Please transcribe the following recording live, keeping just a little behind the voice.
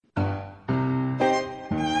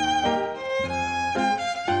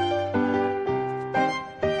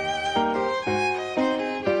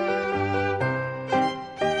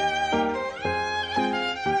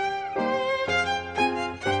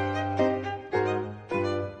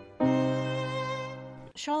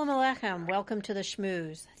Shalom Aleichem. Welcome to the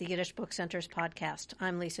Schmooze, the Yiddish Book Center's podcast.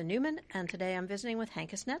 I'm Lisa Newman, and today I'm visiting with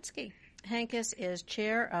Hankus Netsky. Hankus is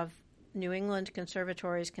chair of New England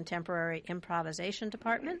Conservatory's Contemporary Improvisation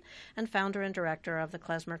Department and founder and director of the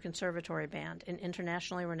Klezmer Conservatory Band, an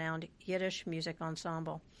internationally renowned Yiddish music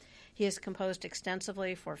ensemble. He has composed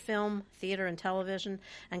extensively for film, theater, and television,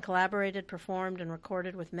 and collaborated, performed, and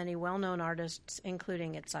recorded with many well-known artists,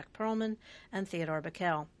 including Yitstock and Theodore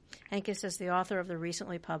Bickel. Hankus is the author of the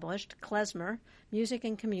recently published Klezmer, Music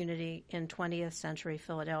and Community in 20th-Century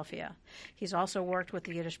Philadelphia. He's also worked with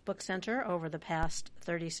the Yiddish Book Center over the past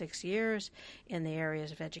 36 years in the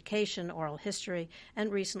areas of education, oral history,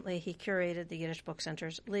 and recently he curated the Yiddish Book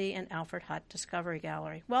Center's Lee and Alfred Hutt Discovery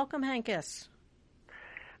Gallery. Welcome, Hankus.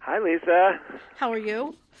 Hi, Lisa. How are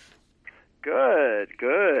you? Good.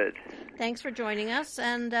 Thanks for joining us,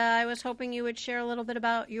 and I was hoping you would share a little bit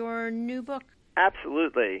about your new book.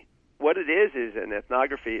 Absolutely. What it is an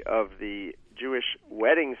ethnography of the Jewish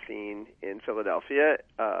wedding scene in Philadelphia,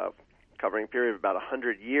 covering a period of about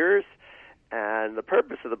 100 years. And the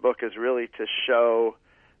purpose of the book is really to show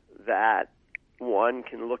that one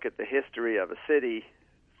can look at the history of a city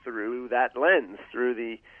through that lens, through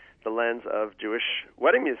the lens of Jewish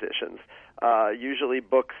wedding musicians. Usually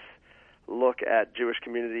books look at Jewish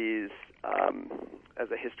communities as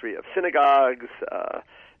a history of synagogues,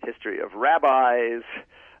 history of rabbis,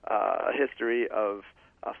 history of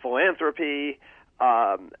philanthropy,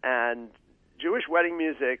 and Jewish wedding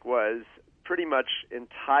music was pretty much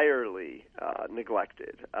entirely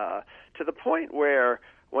neglected, to the point where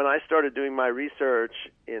when I started doing my research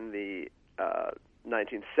in the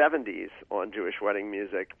 1970s on Jewish wedding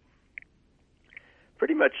music,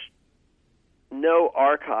 pretty much no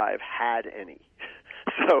archive had any.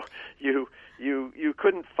 So you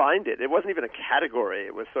couldn't find it. It wasn't even a category.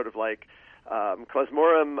 It was sort of like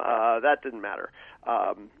klezmorim, that didn't matter.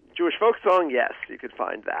 Jewish folk song, yes, you could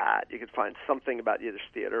find that. You could find something about Yiddish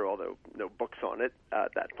theater, although no books on it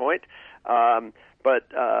at that point. But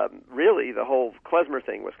really, the whole klezmer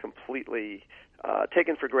thing was completely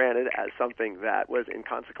taken for granted as something that was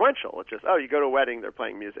inconsequential. It's just, you go to a wedding, they're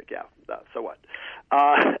playing music, yeah, so what?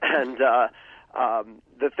 And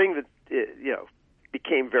the thing that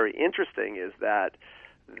became very interesting is that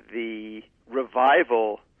the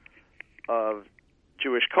revival of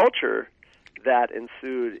Jewish culture that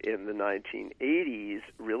ensued in the 1980s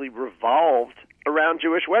really revolved around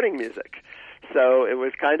Jewish wedding music. So it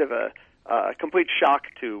was kind of a complete shock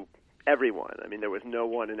to everyone. I mean, there was no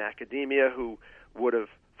one in academia who would have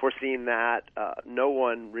foreseen that. No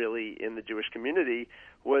one really in the Jewish community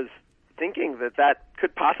was thinking that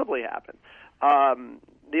could possibly happen.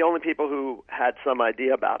 The only people who had some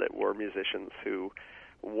idea about it were musicians who,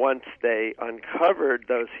 once they uncovered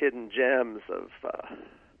those hidden gems of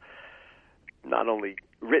not only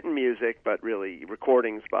written music, but really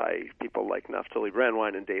recordings by people like Naftali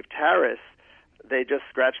Brandwein and Dave Taras, they just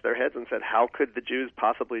scratched their heads and said, how could the Jews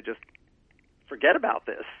possibly just forget about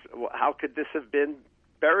this? How could this have been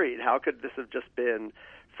buried? How could this have just been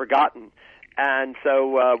forgotten? And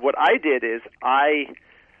so what I did is I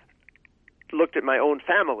looked at my own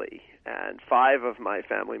family, and 5 of my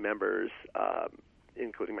family members,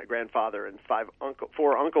 including my grandfather and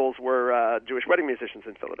 4 uncles, were Jewish wedding musicians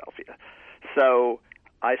in Philadelphia. So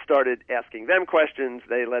I started asking them questions.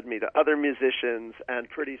 They led me to other musicians, and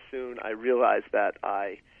pretty soon I realized that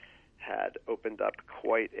I had opened up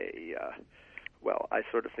quite a I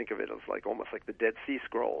sort of think of it as like almost like the Dead Sea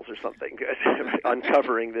Scrolls or something,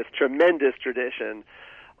 uncovering this tremendous tradition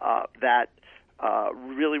that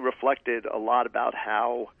really reflected a lot about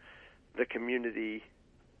how the community,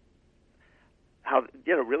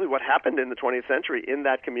 really what happened in the 20th century in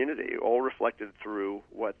that community, all reflected through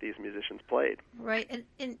what these musicians played. Right,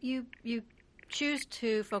 and you choose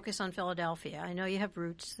to focus on Philadelphia. I know you have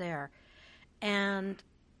roots there, and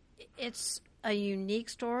it's a unique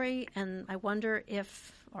story, and I wonder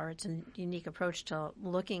it's a unique approach to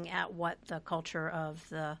looking at what the culture of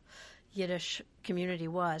the Yiddish community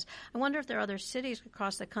was. I wonder if there are other cities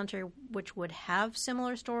across the country which would have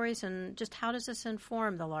similar stories, and just how does this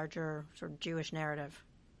inform the larger sort of Jewish narrative?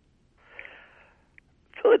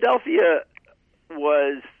 Philadelphia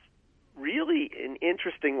was really an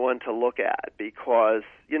interesting one to look at because,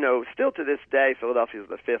 still to this day, Philadelphia is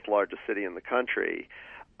the 5th largest city in the country.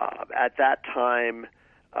 At that time,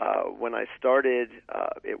 when I started,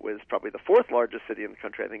 it was probably the 4th largest city in the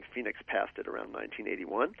country. I think Phoenix passed it around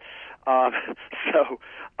 1981.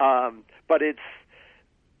 But it's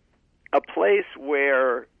a place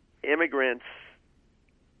where immigrants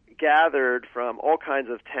gathered from all kinds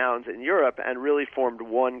of towns in Europe and really formed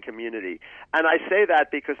one community. And I say that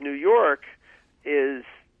because New York is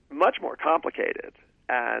much more complicated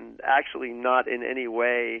and actually not in any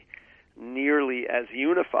way nearly as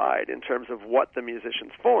unified in terms of what the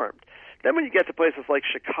musicians formed. Then when you get to places like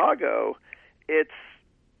Chicago, it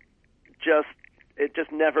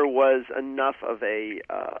just never was enough of a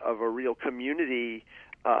real community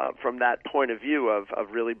from that point of view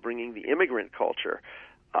of really bringing the immigrant culture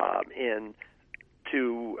in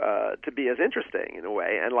to be as interesting in a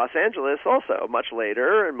way. And Los Angeles also much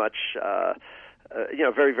later and much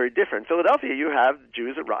very, very different. Philadelphia, you have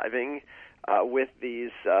Jews arriving with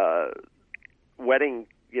these wedding,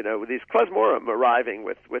 these klezmorim arriving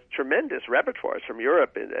with tremendous repertoires from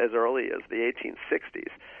Europe as early as the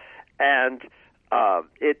 1860s. And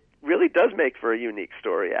it really does make for a unique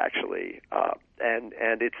story, actually. And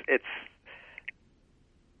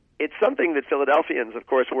it's something that Philadelphians, of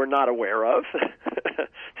course, were not aware of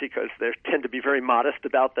because they tend to be very modest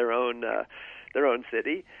about their own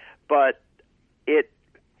city. But it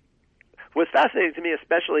was fascinating to me,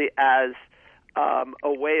 especially as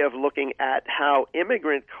a way of looking at how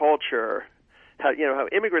immigrant culture, how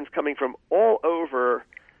immigrants coming from all over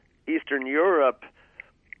Eastern Europe,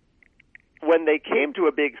 when they came to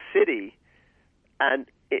a big city, and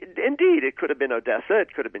indeed it could have been Odessa,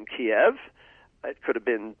 it could have been Kiev, it could have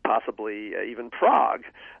been possibly even Prague,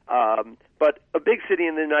 but a big city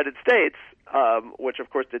in the United States, which of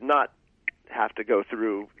course did not have to go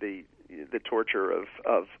through the torture of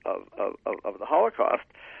the Holocaust,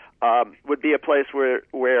 would be a place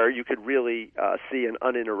where you could really see an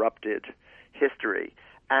uninterrupted history.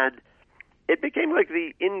 And it became like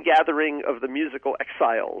the ingathering of the musical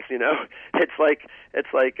exiles. It's like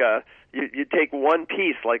you take one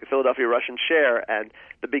piece like the Philadelphia Russian Share, and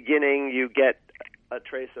the beginning you get a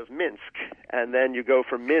trace of Minsk, and then you go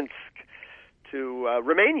from Minsk to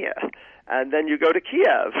Romania, and then you go to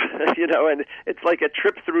Kiev, and it's like a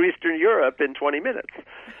trip through Eastern Europe in 20 minutes.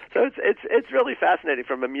 So it's really fascinating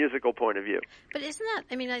from a musical point of view. But isn't that?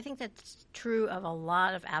 I mean, I think that's true of a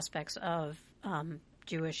lot of aspects of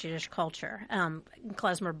Jewish Yiddish culture.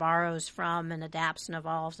 Klezmer borrows from and adapts and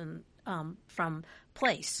evolves and from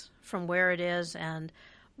place, from where it is and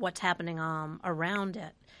what's happening around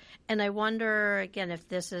it. And I wonder, again, if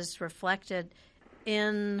this is reflected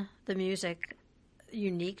in the music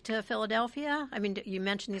unique to Philadelphia. I mean, you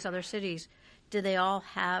mentioned these other cities. Do they all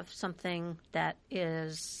have something that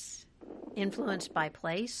is influenced by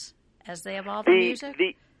place as they evolve in music?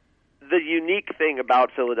 The unique thing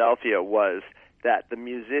about Philadelphia was that the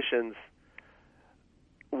musicians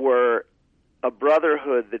were a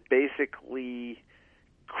brotherhood that basically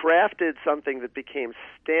crafted something that became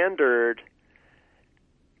standard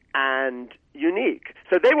and unique.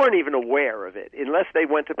 So they weren't even aware of it unless they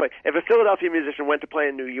went to play. If a Philadelphia musician went to play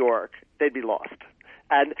in New York, they'd be lost.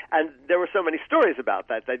 And there were so many stories about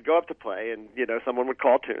that. They'd go up to play, and someone would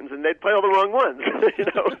call tunes, and they'd play all the wrong ones,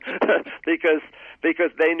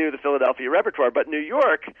 because they knew the Philadelphia repertoire. But New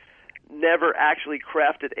York never actually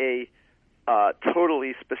crafted a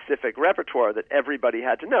totally specific repertoire that everybody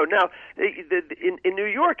had to know. Now, in New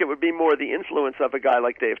York, it would be more the influence of a guy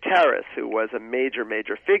like Dave Tarras, who was a major,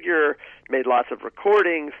 major figure, made lots of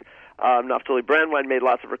recordings. Naftali Brandwein made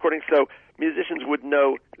lots of recordings, so musicians would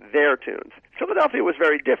know their tunes. Philadelphia was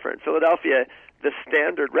very different. Philadelphia, the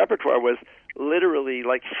standard repertoire was literally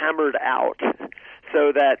like hammered out,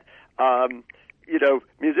 so that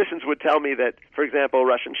musicians would tell me that, for example,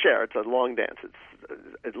 Russian Share, it's a long dance, it's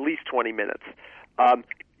at least 20 minutes.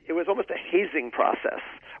 It was almost a hazing process.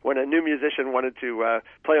 When a new musician wanted to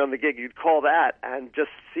play on the gig, you'd call that and just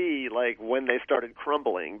see when they started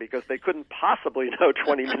crumbling, because they couldn't possibly know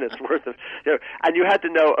 20 minutes worth of, and you had to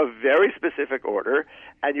know a very specific order,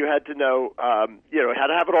 and you had to know, how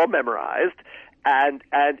to have it all memorized, and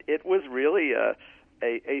it was really a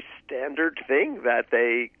standard thing that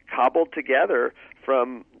they cobbled together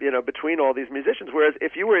from, between all these musicians. Whereas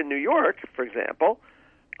if you were in New York, for example,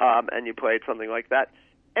 and you played something like that,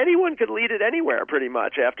 anyone could lead it anywhere pretty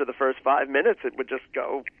much. After the first 5 minutes, it would just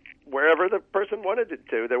go wherever the person wanted it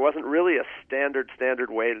to. There wasn't really a standard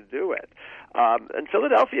way to do it. And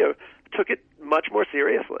Philadelphia took it much more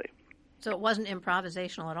seriously. So it wasn't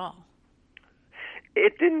improvisational at all?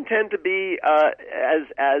 It didn't tend to be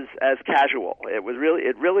as casual. It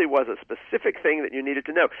really was a specific thing that you needed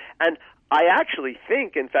to know. And I actually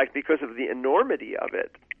think, in fact, because of the enormity of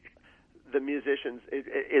it, the musicians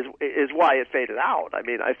is why it faded out. I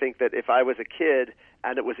mean, I think that if I was a kid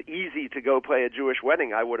and it was easy to go play a Jewish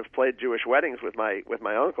wedding, I would have played Jewish weddings with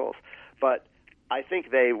my uncles. But I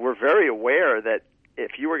think they were very aware that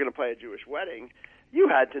if you were going to play a Jewish wedding, you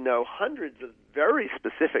had to know hundreds of very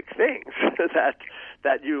specific things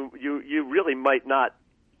that you really might not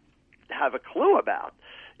have a clue about.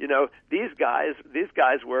 These guys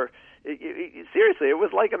were, seriously, it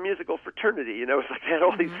was like a musical fraternity. It was like they had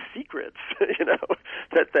all these secrets,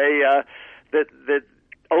 that they that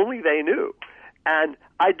only they knew. And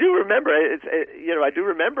I do remember,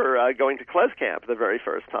 going to Klez Camp the very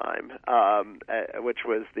first time, which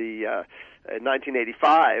was the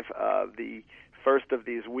 1985, the first of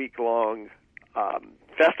these week-long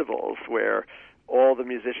festivals where all the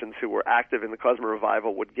musicians who were active in the Klezmer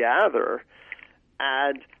revival would gather.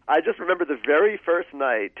 And I just remember the very first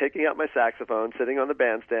night taking out my saxophone, sitting on the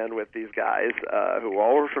bandstand with these guys who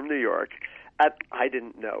all were from New York. I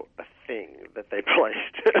didn't know a thing that they played.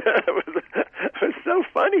 It was so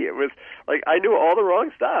funny. It was like I knew all the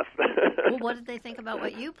wrong stuff. Well, what did they think about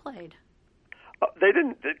what you played? They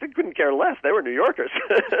couldn't care less. They were New Yorkers.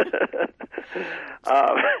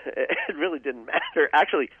 It really didn't matter.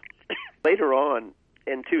 Actually, later on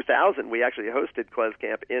in 2000, we actually hosted Klez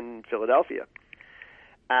Camp in Philadelphia.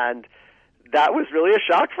 And that was really a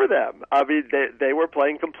shock for them. I mean, they were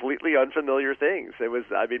playing completely unfamiliar things.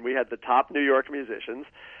 We had the top New York musicians,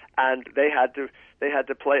 and they had to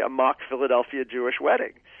play a mock Philadelphia Jewish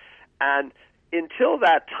wedding. And until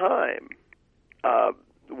that time,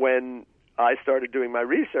 when I started doing my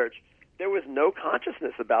research, there was no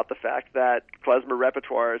consciousness about the fact that klezmer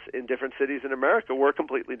repertoires in different cities in America were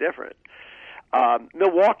completely different.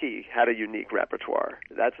 Milwaukee had a unique repertoire.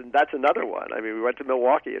 That's another one. I mean, we went to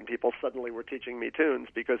Milwaukee and people suddenly were teaching me tunes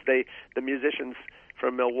because the musicians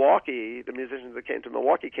from Milwaukee, the musicians that came to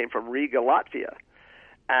Milwaukee came from Riga, Latvia.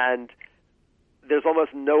 And there's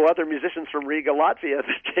almost no other musicians from Riga, Latvia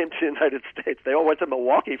that came to the United States. They all went to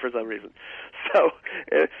Milwaukee for some reason. So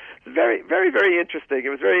it's very, very, very interesting. It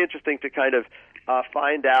was very interesting to kind of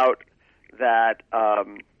find out that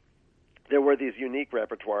there were these unique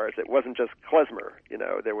repertoires. It wasn't just klezmer.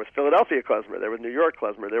 There was Philadelphia klezmer, there was New York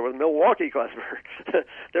klezmer, there was Milwaukee klezmer.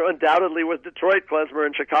 There undoubtedly was Detroit klezmer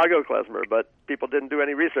and Chicago klezmer, but people didn't do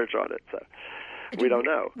any research on it, so we don't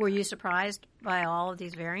know. Were you surprised by all of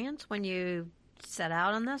these variants when you set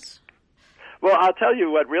out on this? Well, I'll tell you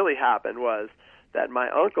what really happened was that my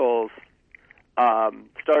uncles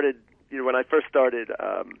started, when I first started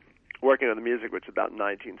working on the music, which was about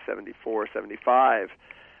 1974, 75,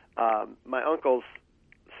 my uncles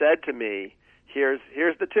said to me, here's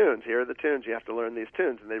the tunes, here are the tunes, you have to learn these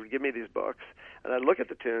tunes. And they would give me these books, and I'd look at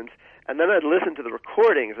the tunes, and then I'd listen to the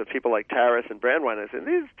recordings of people like Taras and Brandwein, and I'd say,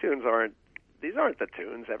 these aren't the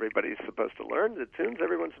tunes everybody's supposed to learn. The tunes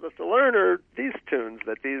everyone's supposed to learn are these tunes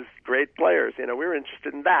that these great players, we were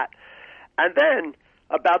interested in that. And then,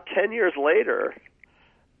 about 10 years later,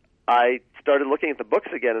 I started looking at the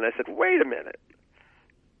books again, and I said, wait a minute.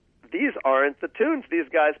 These aren't the tunes these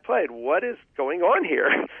guys played. What is going on here?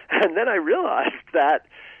 And then I realized that,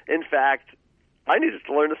 in fact, I needed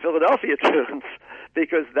to learn the Philadelphia tunes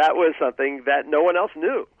because that was something that no one else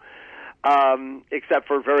knew, except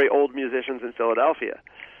for very old musicians in Philadelphia.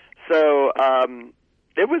 So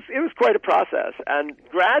it was quite a process. And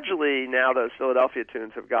gradually now those Philadelphia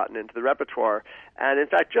tunes have gotten into the repertoire. And, in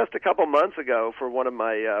fact, just a couple months ago for one of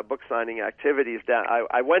my book signing activities,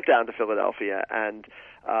 I went down to Philadelphia and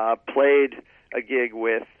played a gig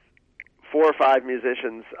with 4 or 5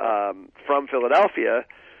 musicians from Philadelphia,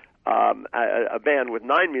 a band with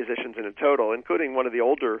 9 musicians in a total, including one of the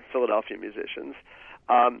older Philadelphia musicians.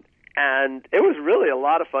 And it was really a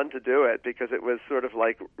lot of fun to do it because it was sort of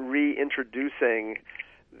like reintroducing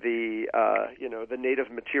the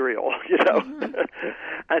native material,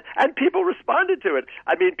 and people responded to it.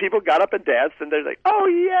 I mean, people got up and danced, and they're like, "Oh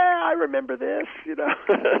yeah, I remember this,"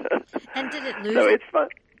 And did it lose? So it's fun.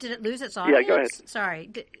 Did it lose its audience? Yeah, go ahead. Sorry.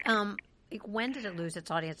 When did it lose its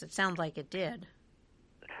audience? It sounds like it did.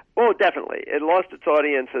 Oh, definitely. It lost its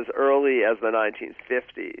audience as early as the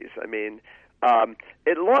 1950s. I mean,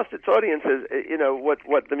 it lost its audiences.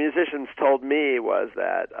 What the musicians told me was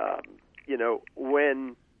that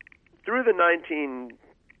when through the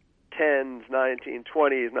 1910s,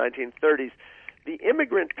 1920s, 1930s, the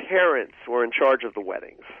immigrant parents were in charge of the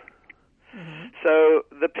weddings. Mm-hmm. So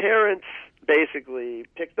the parents basically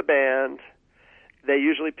picked the band. They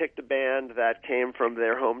usually picked a band that came from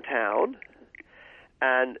their hometown.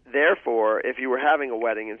 And therefore, if you were having a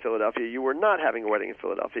wedding in Philadelphia, you were not having a wedding in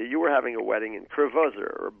Philadelphia. You were having a wedding in Krevozer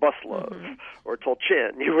or Buslov or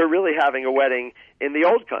Tolchin. You were really having a wedding in the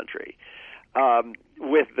old country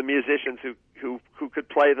with the musicians who could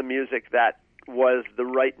play the music that was the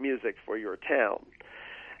right music for your town.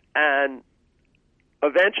 And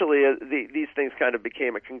eventually, these things kind of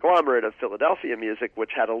became a conglomerate of Philadelphia music,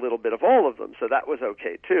 which had a little bit of all of them, so that was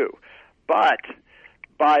okay too. But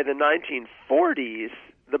by the 1940s,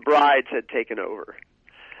 the brides had taken over.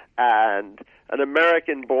 and an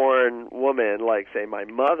American-born woman, like, say, my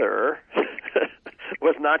mother,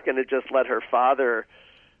 was not going to just let her father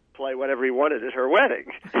play whatever he wanted at her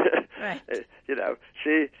wedding. Right. You know,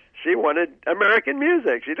 she wanted American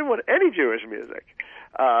music. She didn't want any Jewish music.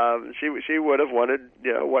 She would have wanted,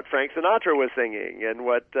 you know, what Frank Sinatra was singing and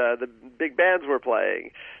what the big bands were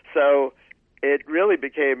playing. So it really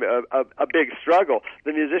became a big struggle.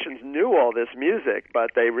 The musicians knew all this music,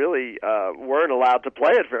 but they really weren't allowed to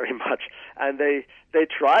play it very much, and they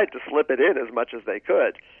tried to slip it in as much as they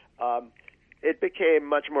could. It became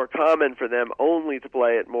much more common for them only to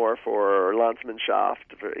play it more for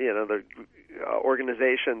Landsmannschaft, for, you know, the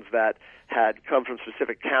organizations that had come from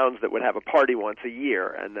specific towns that would have a party once a year,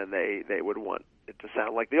 and then they would want it to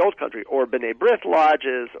sound like the old country, or B'nai B'rith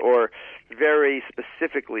lodges, or very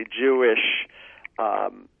specifically Jewish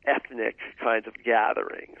ethnic kinds of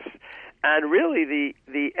gatherings. And really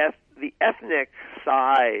the ethnic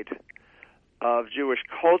side of Jewish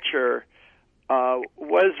culture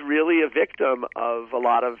was really a victim of a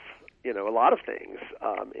lot of things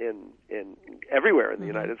in everywhere in the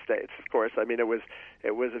United States. Of course, I mean it was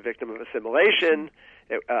a victim of assimilation,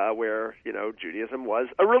 where, you know, Judaism was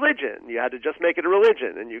a religion. You had to just make it a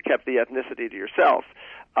religion, and you kept the ethnicity to yourself.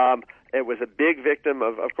 It was a big victim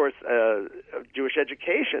of course, Jewish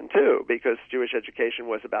education too, because Jewish education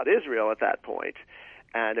was about Israel at that point.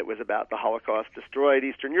 And it was about the Holocaust destroyed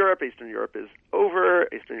Eastern Europe. Eastern Europe is over.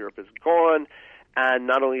 Eastern Europe is gone. And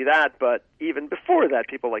not only that, but even before that,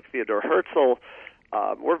 people like Theodor Herzl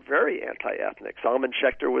were very anti-ethnic. Solomon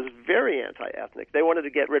Schechter was very anti-ethnic. They wanted to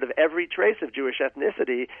get rid of every trace of Jewish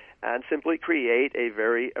ethnicity and simply create a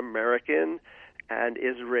very American and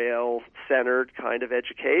Israel-centered kind of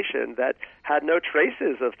education that had no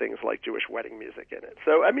traces of things like Jewish wedding music in it.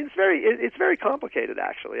 So, I mean, it's very complicated,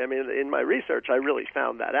 actually. I mean, in my research, I really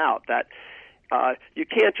found that out, that you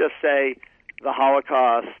can't just say the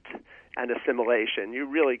Holocaust and assimilation. You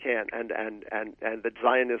really can't, and that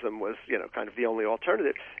Zionism was, you know, kind of the only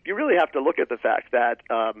alternative. You really have to look at the fact that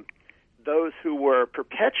those who were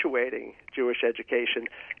perpetuating Jewish education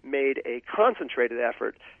made a concentrated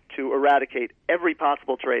effort to eradicate every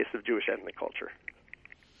possible trace of Jewish ethnic culture.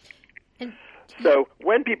 So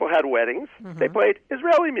when people had weddings, they played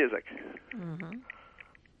Israeli music.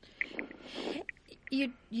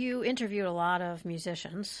 You interviewed a lot of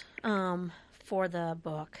musicians for the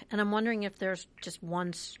book, and I'm wondering if there's just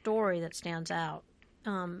one story that stands out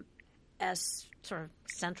as sort of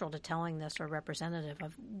central to telling this or representative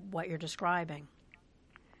of what you're describing.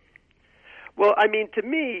 Well, I mean, to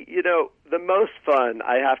me, you know, the most fun,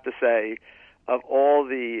 I have to say, of all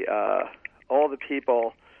the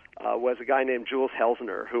people was a guy named Jules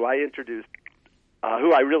Helsner, who I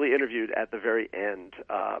really interviewed at the very end.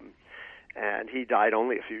 And he died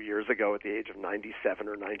only a few years ago at the age of 97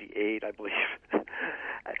 or 98, I believe.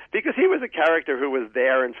 Because he was a character who was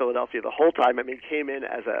there in Philadelphia the whole time. I mean, came in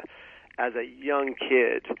as a young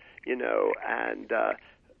kid, you know, and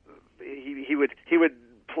he would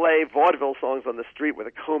play vaudeville songs on the street with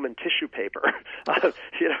a comb and tissue paper,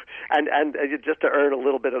 you know, and just to earn a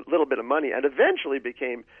little bit of money, and eventually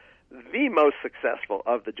became the most successful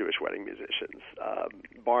of the Jewish wedding musicians,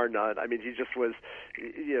 bar none. I mean, he just was,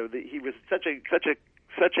 you know, he was such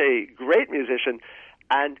a great musician,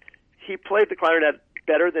 and he played the clarinet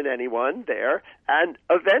better than anyone there. And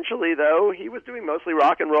eventually, though, he was doing mostly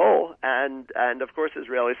rock and roll and of course,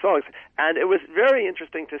 Israeli songs. And it was very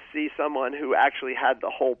interesting to see someone who actually had the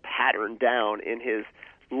whole pattern down in his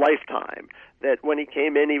lifetime, that when he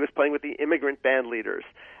came in, he was playing with the immigrant band leaders.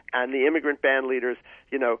 And the immigrant band leaders,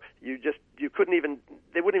 you know, they wouldn't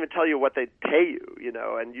even tell you what they'd pay you, you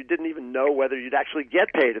know, and you didn't even know whether you'd actually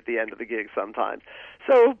get paid at the end of the gig sometimes.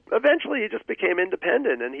 So eventually he just became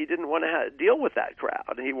independent, and he didn't want to deal with that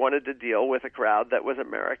crowd. He wanted to deal with a crowd that was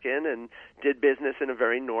American and did business in a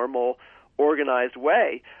very normal, organized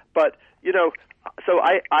way. But, you know, so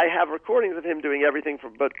I have recordings of him doing everything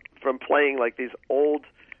from playing like these old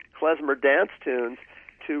klezmer dance tunes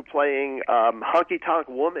to playing Honky Tonk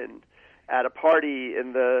Woman at a party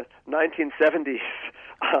in the 1970s,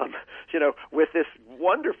 you know, with this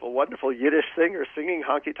wonderful, wonderful Yiddish singer singing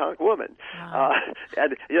Honky Tonk Woman. Wow.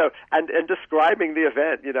 And, you know, and describing the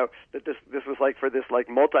event, you know, that this was like for this like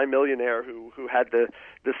multimillionaire who had the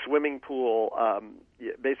swimming pool,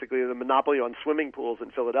 basically the monopoly on swimming pools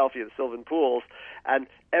in Philadelphia, the Sylvan Pools, and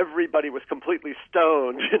everybody was completely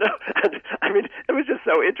stoned, you know. And I mean, it was just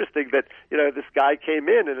so interesting that, you know, this guy came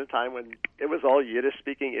in a time when it was all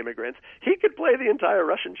Yiddish-speaking immigrants. He could play the entire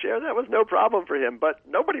Russian share. That was no problem for him, but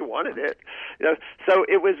nobody wanted it, you know. So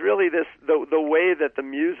it was really the way that the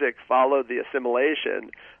music followed the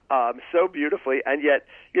assimilation so beautifully, and yet,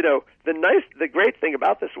 the great thing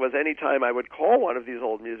about this was anytime I would call one of these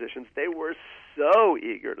old musicians, they were so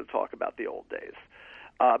eager to talk about the old days.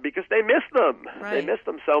 Because they missed them. Right. They missed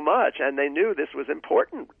them so much, and they knew this was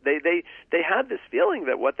important. They had this feeling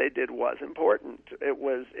that what they did was important. It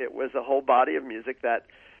was a whole body of music that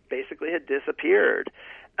basically had disappeared.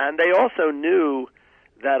 And they also knew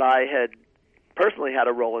that I had personally had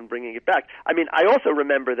a role in bringing it back. I mean, I also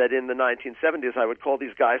remember that in the 1970s I would call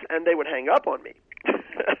these guys, and they would hang up on me.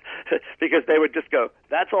 Because they would just go,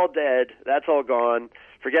 that's all dead, that's all gone,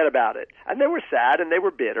 forget about it. And they were sad, and they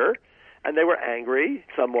were bitter, and they were angry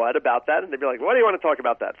somewhat about that, and they'd be like, what do you want to talk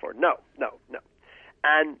about that for? No.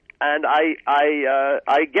 And I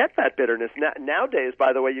get that bitterness. Nowadays,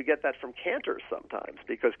 by the way, you get that from cantors sometimes,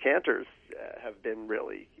 because cantors have been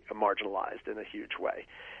really marginalized in a huge way.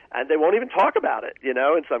 And they won't even talk about it, in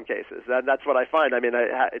some cases. That's what I find. I mean,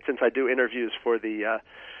 since I do interviews for the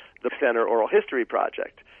Center Oral History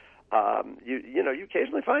Project, you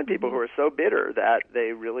occasionally find people who are so bitter that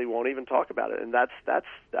they really won't even talk about it, and I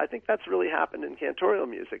think that's really happened in cantorial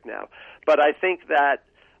music now. But I think that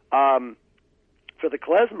for the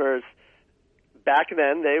Klezmers back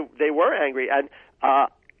then, they were angry, and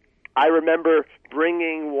I remember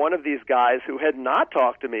bringing one of these guys who had not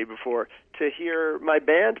talked to me before to hear my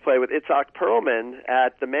band play with Yidstock Perlman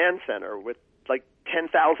at the Mann Center with like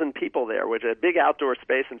 10,000 people there, which is a big outdoor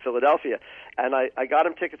space in Philadelphia. And I got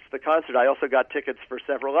him tickets to the concert. I also got tickets for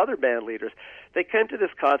several other band leaders. They came to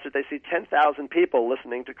this concert. They see 10,000 people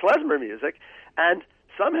listening to klezmer music, and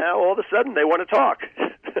somehow, all of a sudden, they want to talk.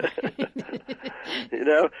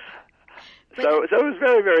 So it was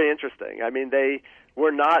very, very interesting. I mean, they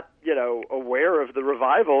were not, aware of the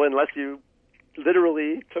revival unless you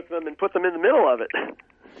literally took them and put them in the middle of it.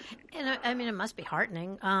 And I mean, it must be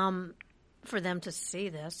heartening for them to see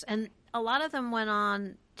this. And a lot of them went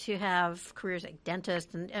on to have careers like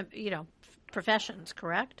dentists and, professions,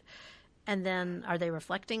 correct? And then are they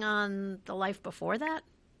reflecting on the life before that?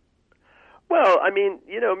 Well, I mean,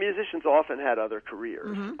 musicians often had other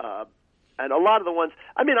careers. Mm-hmm. And a lot of the ones,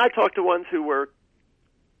 I mean, I talked to ones who were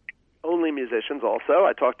only musicians also.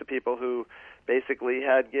 I talked to people who basically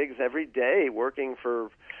had gigs every day working for,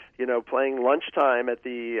 playing lunchtime at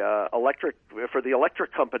the electric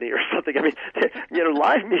company or something. I mean,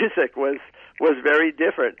 live music was very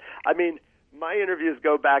different. I mean, my interviews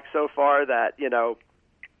go back so far that,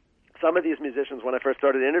 some of these musicians, when I first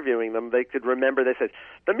started interviewing them, they could remember, they said,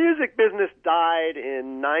 the music business died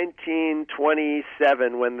in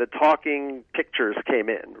 1927 when the talking pictures came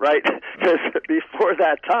in, right? Because before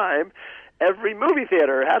that time, every movie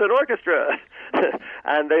theater had an orchestra,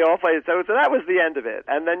 and they all played. So that was the end of it.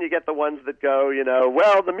 And then you get the ones that go,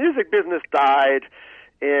 well, the music business died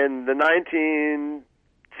in the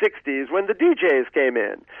 1960s when the DJs came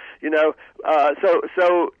in,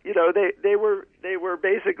 they were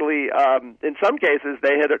basically in some cases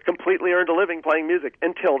they had completely earned a living playing music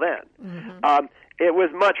until then. Mm-hmm. It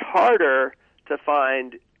was much harder to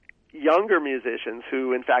find younger musicians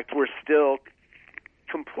who, in fact, were still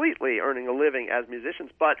completely earning a living as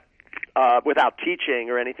musicians, but without teaching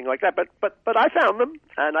or anything like that. But I found them,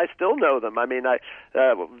 and I still know them. I mean,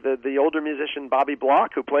 the older musician Bobby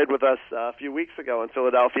Block, who played with us a few weeks ago in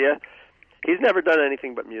Philadelphia, he's never done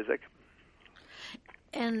anything but music.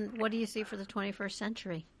 And what do you see for the 21st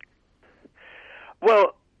century?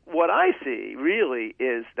 Well, what I see really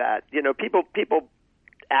is that people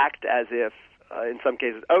act as if in some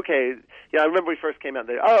cases, okay, I remember we first came out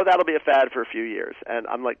there, that'll be a fad for a few years, and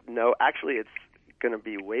I'm like, no, actually, it's going to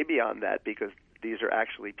be way beyond that, because these are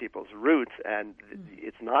actually people's roots, and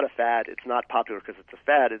it's not a fad. It's not popular because it's a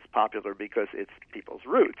fad. It's popular because it's people's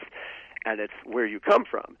roots, and it's where you come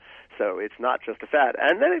from. So it's not just a fad.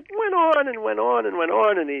 And then it went on and went on and went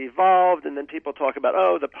on, and it evolved, and then people talk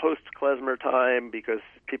about, the post-klezmer time, because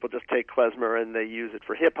people just take klezmer and they use it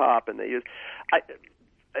for hip-hop, and they use...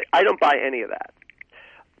 I don't buy any of that,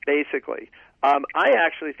 basically. I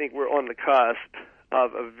actually think we're on the cusp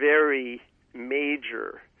of a very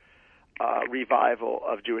major revival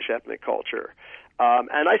of Jewish ethnic culture.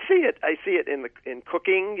 And I see it in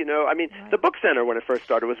cooking, I mean, right. The Book Center, when it first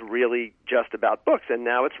started, was really just about books, and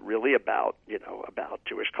now it's really about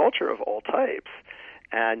Jewish culture of all types.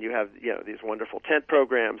 And you have, these wonderful tent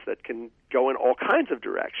programs that can go in all kinds of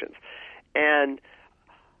directions. And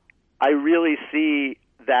I really see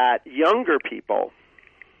that younger people,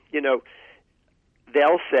 they'll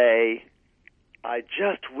say, I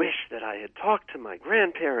just wish that I had talked to my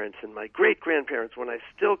grandparents and my great-grandparents when I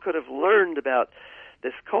still could have learned about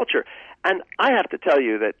this culture. And I have to tell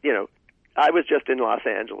you that, I was just in Los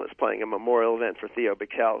Angeles playing a memorial event for Theo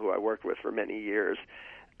Bickel, who I worked with for many years,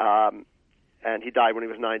 and he died when he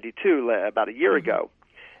was 92, about a year ago.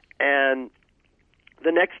 And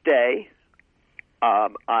the next day,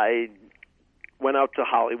 I went out to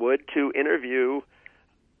Hollywood to interview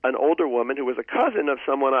an older woman who was a cousin of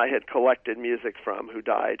someone I had collected music from who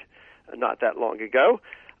died not that long ago.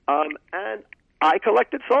 And I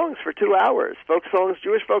collected songs for 2 hours, folk songs,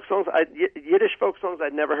 Jewish folk songs, Yiddish folk songs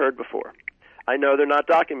I'd never heard before. I know they're not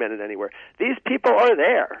documented anywhere. These people are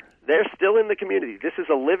there. They're still in the community. This is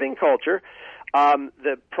a living culture.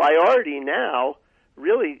 The priority now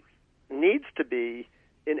really needs to be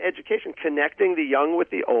in education, connecting the young with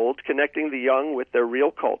the old, connecting the young with their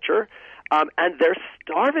real culture, and they're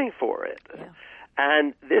starving for it. Yeah.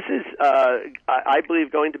 And this is, I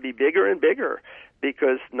believe, going to be bigger and bigger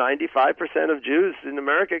because 95% of Jews in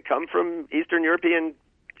America come from Eastern European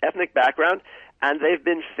ethnic background, and they've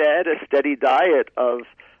been fed a steady diet of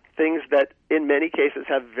things that in many cases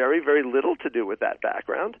have very, very little to do with that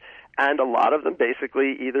background, and a lot of them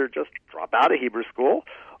basically either just drop out of Hebrew school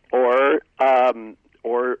or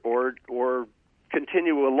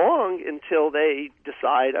continue along until they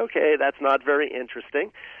decide, okay, that's not very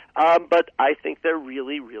interesting. But I think they're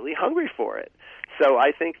really, really hungry for it. So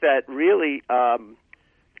I think that really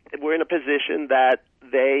we're in a position that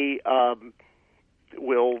they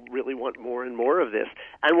will really want more and more of this.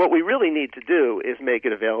 And what we really need to do is make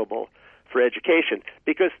it available for education.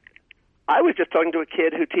 Because I was just talking to a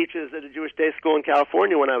kid who teaches at a Jewish day school in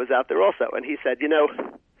California when I was out there also, and he said, you know,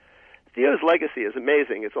 Theo's legacy is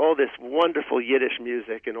amazing. It's all this wonderful Yiddish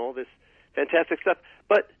music and all this fantastic stuff,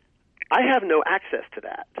 but I have no access to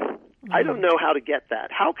that. Mm-hmm. I don't know how to get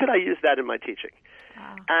that. How could I use that in my teaching?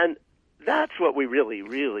 Wow. And that's what we really,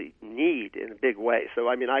 really need in a big way. So,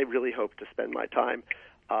 I mean, I really hope to spend my time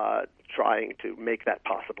trying to make that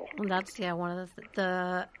possible. Well, that's, one of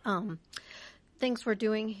the things we're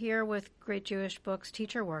doing here with Great Jewish Books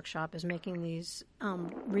Teacher Workshop is making these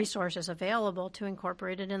resources available to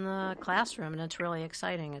incorporate it in the classroom, and it's really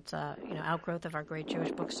exciting. It's a outgrowth of our Great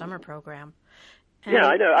Jewish Books summer program. And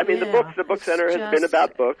I know. I mean, the book center has been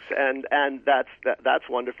about books, and that's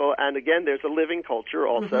wonderful. And again, there's a living culture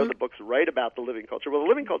also. Mm-hmm. The books write about the living culture. Well, the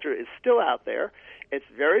living culture is still out there. It's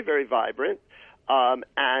very, very vibrant,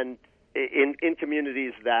 and in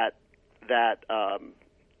communities that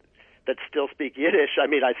still speak Yiddish. I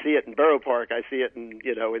mean, I see it in Borough Park. I see it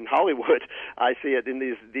in Hollywood. I see it in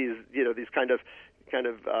these kind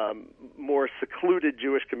of more secluded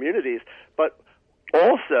Jewish communities. But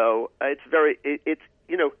also, it's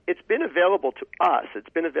been available to us. It's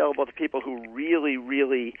been available to people who really,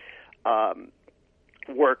 really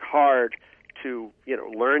work hard to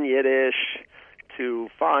learn Yiddish, to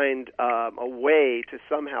find a way to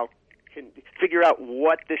somehow can figure out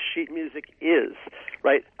what this sheet music is,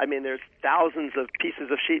 right? I mean, there's thousands of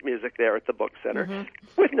pieces of sheet music there at the book center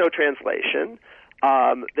with no translation.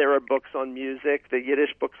 There are books on music, the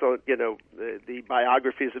Yiddish books on, the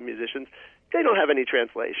biographies of musicians. They don't have any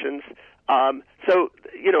translations. So,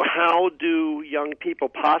 how do young people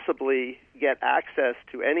possibly get access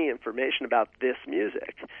to any information about this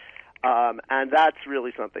music? And that's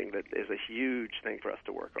really something that is a huge thing for us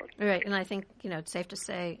to work on. Right, and I think it's safe to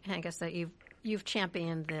say, Hankus, that you've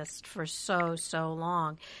championed this for so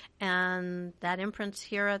long, and that imprints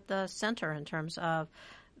here at the center in terms of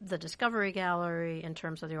the Discovery Gallery, in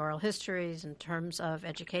terms of the oral histories, in terms of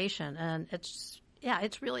education, and it's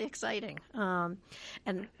really exciting.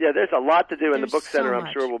 There's a lot to do in the book center.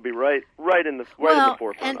 I'm sure we'll be right in the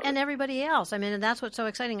forefront. And everybody else. I mean, and that's what's so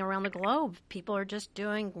exciting around the globe. People are just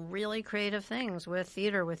doing really creative things with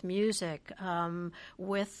theater, with music,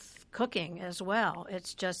 with cooking as well.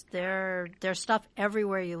 It's just there's stuff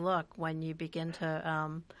everywhere you look when you begin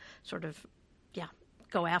to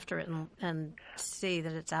go after it and see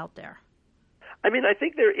that it's out there. I mean, I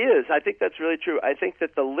think there is. I think that's really true. I think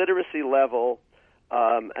that the literacy level.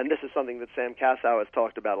 And this is something that Sam Kassow has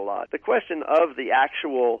talked about a lot. The question of the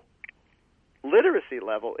actual literacy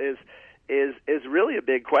level is really a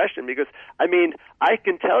big question because, I mean, I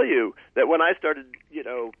can tell you that when I started,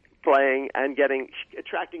 playing and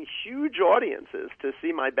attracting huge audiences to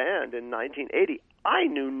see my band in 1980, I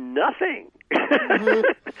knew nothing. Mm-hmm.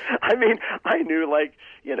 I mean, I knew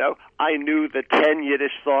I knew the 10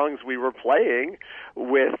 Yiddish songs we were playing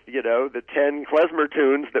with, the 10 Klezmer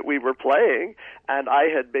tunes that we were playing, and I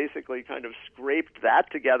had basically kind of scraped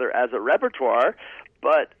that together as a repertoire,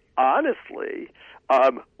 but honestly,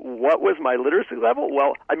 what was my literacy level?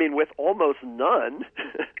 Well, I mean, with almost none,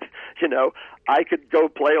 I could go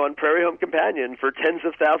play on Prairie Home Companion for tens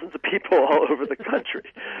of thousands of people all over the country,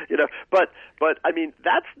 But I mean,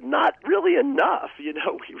 that's not really enough. We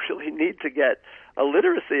really need to get a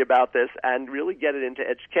literacy about this and really get it into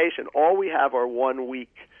education. All we have are 1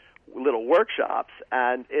 week little workshops,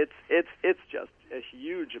 and it's just a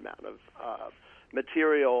huge amount of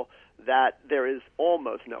material that there is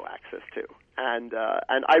almost no access to. And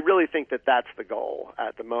I really think that that's the goal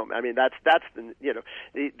at the moment. I mean, that's the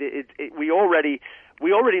we already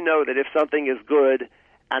know that if something is good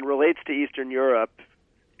and relates to Eastern Europe,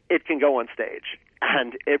 it can go on stage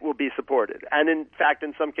and it will be supported. And in fact,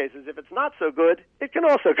 in some cases, if it's not so good, it can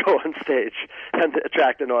also go on stage and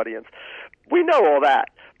attract an audience. We know all that,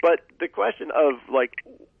 but the question of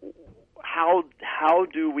how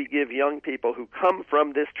do we give young people who come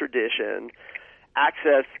from this tradition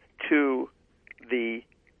access to the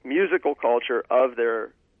musical culture of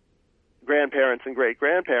their grandparents and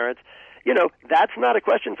great-grandparents, that's not a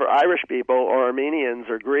question for Irish people or Armenians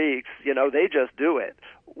or Greeks. They just do it.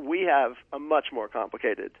 We have a much more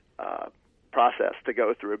complicated process to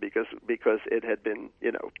go through because it had been,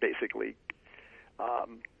 basically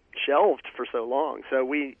shelved for so long. So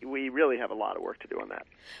we really have a lot of work to do on that.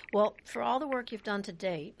 Well, for all the work you've done to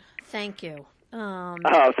date, thank you. Thanks.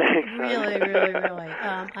 Really, really, really.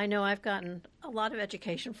 I know I've gotten a lot of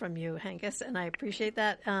education from you, Hankus, and I appreciate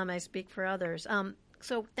that. I speak for others.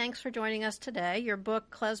 So thanks for joining us today. Your book,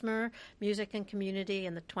 Klezmer, Music and Community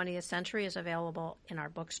in the 20th Century, is available in our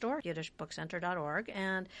bookstore, yiddishbookcenter.org,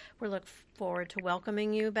 and we look forward to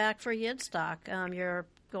welcoming you back for Yidstock. You're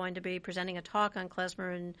going to be presenting a talk on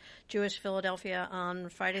Klezmer in Jewish Philadelphia on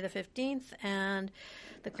Friday the 15th, and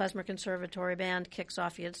the Klezmer Conservatory Band kicks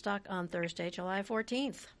off Yidstock on Thursday, July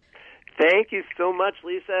 14th. Thank you so much,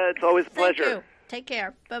 Lisa. It's always a pleasure. Thank you. Take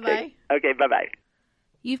care. Bye-bye. Okay, bye-bye.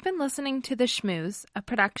 You've been listening to The Schmooze, a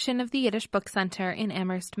production of the Yiddish Book Center in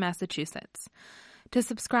Amherst, Massachusetts. To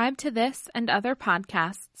subscribe to this and other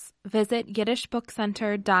podcasts, visit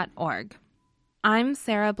yiddishbookcenter.org. I'm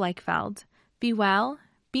Sarah Blakefeld. Be well,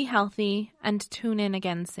 be healthy, and tune in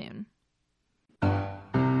again soon.